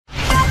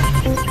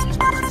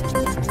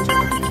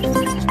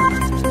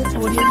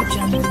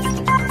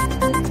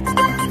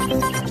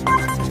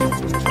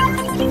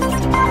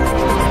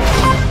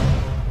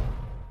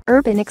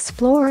Urban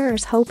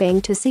explorers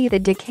hoping to see the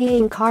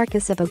decaying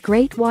carcass of a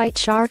great white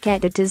shark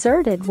at a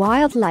deserted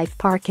wildlife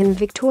park in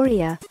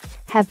Victoria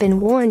have been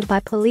warned by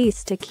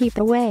police to keep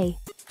away.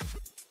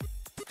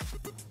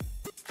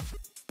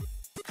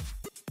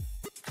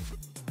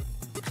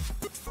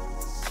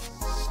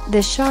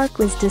 The shark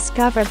was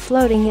discovered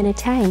floating in a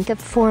tank of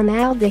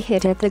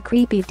formaldehyde at the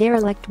creepy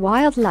derelict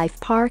wildlife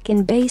park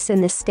in Bass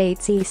in the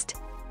state's east.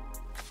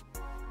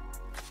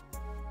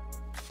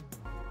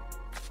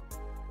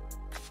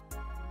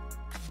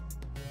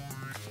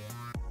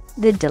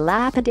 The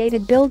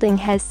dilapidated building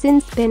has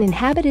since been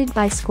inhabited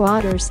by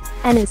squatters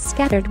and is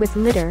scattered with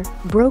litter,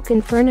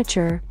 broken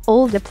furniture,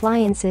 old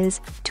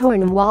appliances,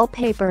 torn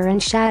wallpaper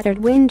and shattered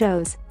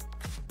windows.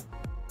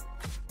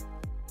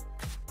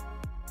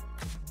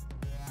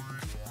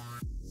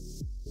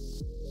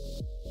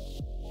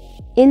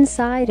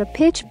 Inside a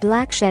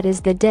pitch-black shed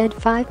is the dead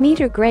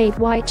 5-meter great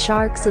white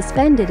shark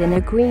suspended in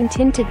a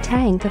green-tinted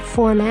tank of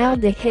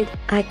formaldehyde,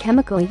 a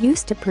chemical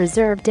used to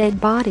preserve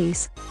dead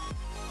bodies.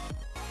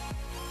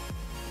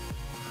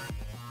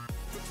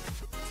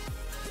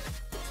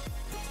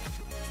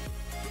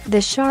 The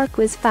shark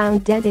was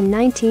found dead in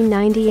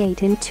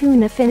 1998 in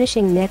tuna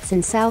finishing nets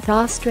in South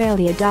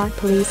Australia.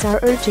 Police are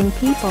urging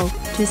people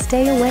to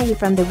stay away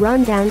from the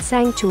rundown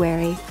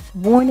sanctuary,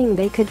 warning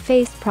they could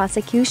face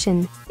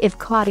prosecution if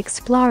caught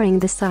exploring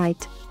the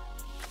site.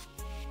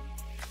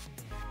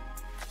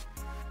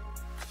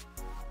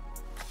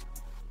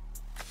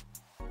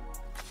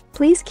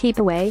 Please keep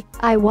away,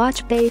 I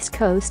watch Bass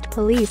Coast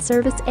Police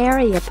Service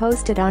area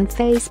posted on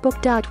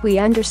Facebook. We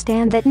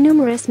understand that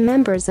numerous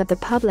members of the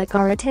public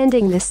are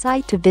attending the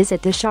site to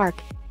visit the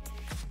shark.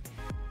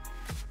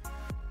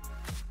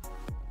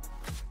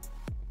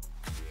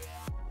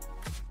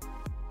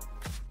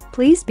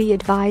 Please be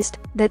advised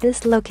that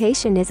this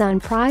location is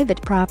on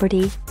private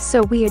property,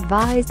 so we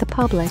advise the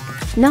public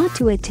not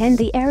to attend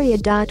the area.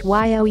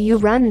 While you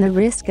run the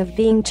risk of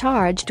being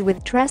charged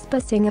with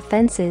trespassing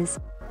offenses.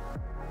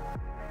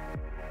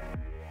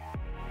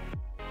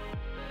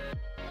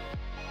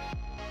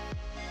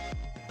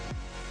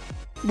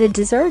 The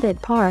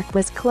deserted park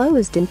was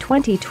closed in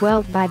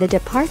 2012 by the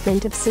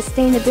Department of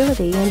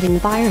Sustainability and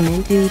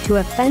Environment due to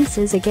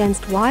offenses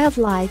against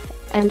wildlife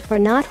and for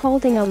not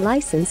holding a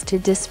license to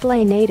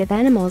display native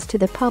animals to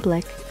the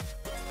public.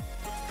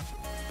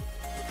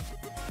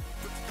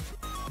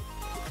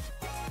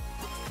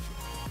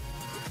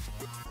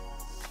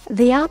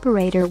 The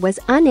operator was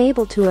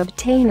unable to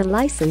obtain a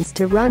license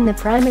to run the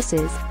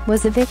premises,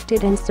 was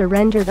evicted and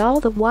surrendered all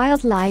the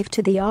wildlife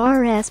to the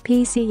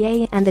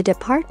RSPCA and the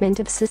Department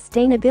of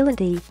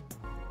Sustainability.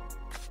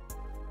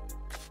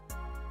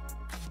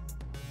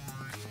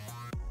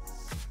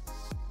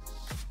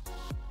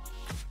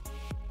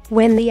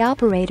 When the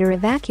operator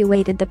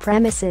evacuated the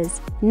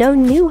premises, no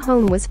new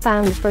home was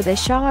found for the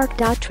shark.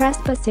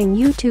 Trespassing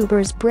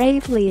YouTubers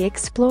bravely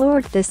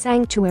explored the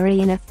sanctuary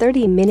in a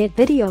 30-minute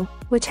video,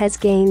 which has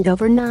gained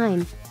over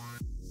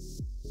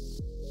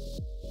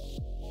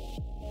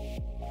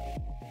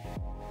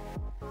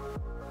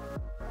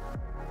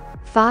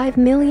 9.5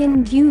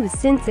 million views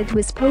since it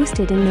was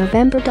posted in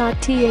November.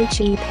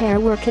 The pair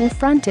were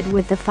confronted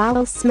with the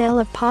foul smell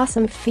of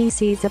possum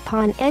feces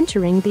upon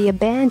entering the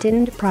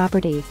abandoned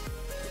property.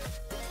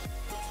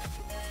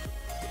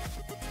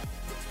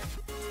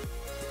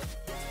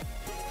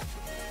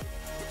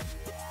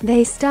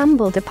 They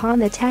stumbled upon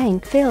the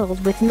tank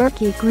filled with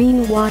murky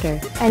green water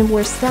and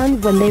were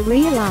stunned when they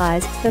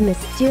realized the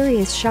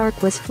mysterious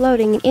shark was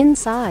floating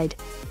inside.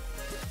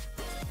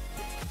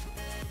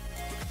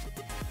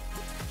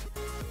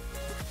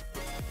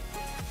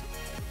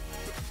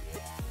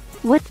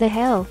 "What the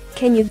hell,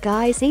 can you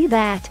guys see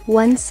that?"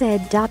 one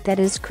said. That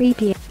is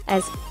creepy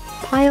as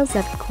piles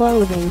of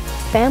clothing,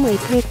 family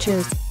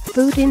pictures,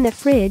 food in the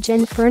fridge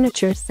and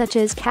furniture such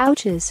as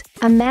couches,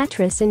 a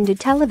mattress and a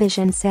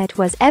television set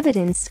was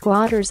evidence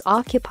squatters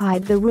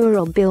occupied the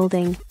rural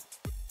building.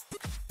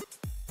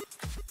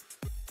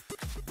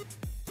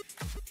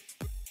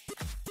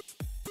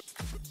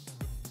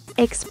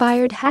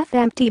 Expired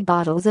half-empty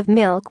bottles of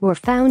milk were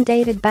found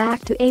dated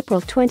back to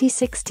April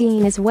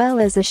 2016 as well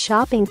as a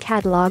shopping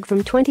catalog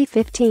from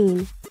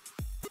 2015.